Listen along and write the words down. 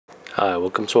Hi,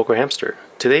 welcome to AwkwardHamster.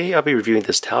 Today I'll be reviewing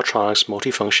this TaoTronics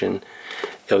multifunction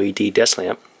LED desk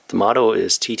lamp. The model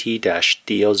is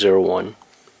TT-DL01.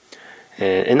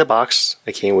 And in the box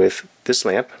it came with this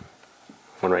lamp,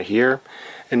 one right here,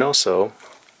 and also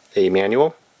a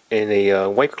manual and a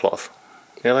wipe cloth.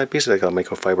 Yeah, basically like a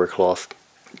microfiber cloth.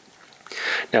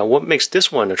 Now what makes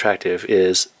this one attractive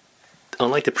is,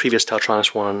 unlike the previous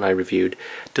TaoTronics one I reviewed,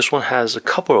 this one has a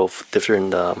couple of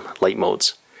different light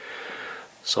modes.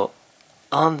 So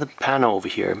on the panel over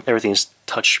here, everything's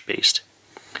touch based.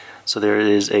 So there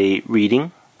is a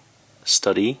reading,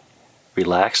 study,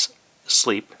 relax,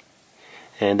 sleep,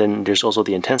 and then there's also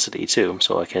the intensity too.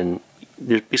 So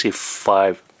there's basically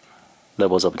 5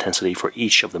 levels of intensity for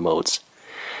each of the modes.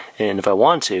 And if I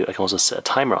want to, I can also set a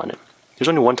timer on it. There's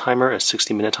only one timer, a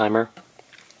 60-minute timer.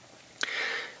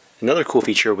 Another cool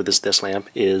feature with this desk lamp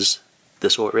is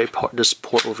this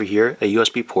port over here, a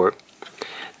USB port.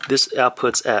 This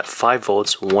outputs at 5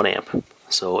 volts, 1 amp.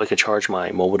 So I can charge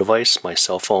my mobile device, my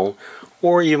cell phone,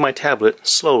 or even my tablet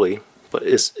slowly, but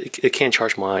it can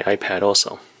charge my iPad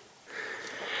also.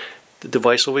 The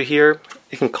device over here,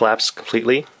 it can collapse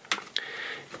completely.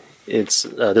 It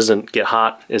doesn't get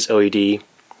hot, it's LED,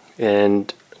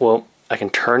 and well, I can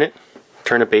turn it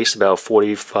base about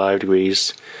 45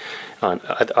 degrees on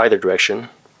either direction.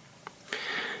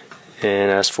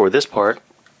 And as for this part,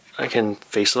 I can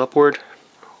face it upward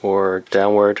or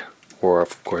downward, or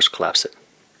of course collapse it.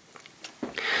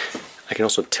 I can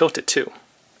also tilt it too.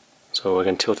 So I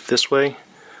can tilt it this way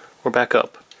or back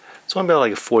up. So I'm about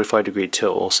like a 45-degree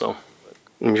tilt also.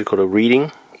 Let me go to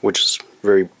reading, which is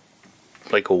very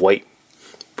like a white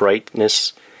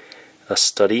brightness, a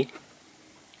study,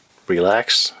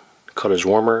 relax, colors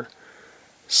warmer,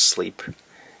 sleep.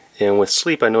 And with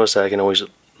sleep I notice that I can always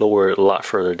lower it a lot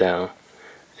further down.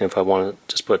 And if I want to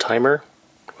just put a timer,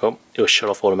 well, it will shut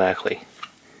off automatically.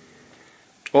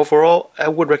 Overall, I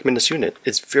would recommend this unit.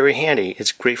 It's very handy.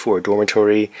 It's great for a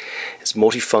dormitory. It's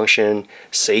multifunction,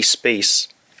 saves space.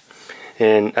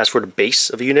 And as for the base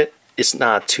of the unit, it's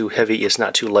not too heavy, it's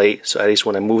not too light, so at least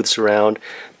when I move this around,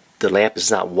 the lamp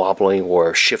is not wobbling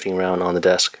or shifting around on the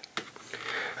desk.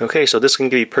 Okay, so this can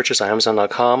be purchased on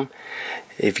Amazon.com.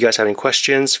 If you guys have any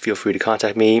questions, feel free to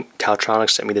contact me. TaoTronics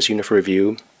sent me this unit for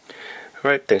review.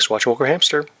 Alright, thanks for watching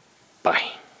AwkwardHamster.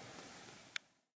 Bye.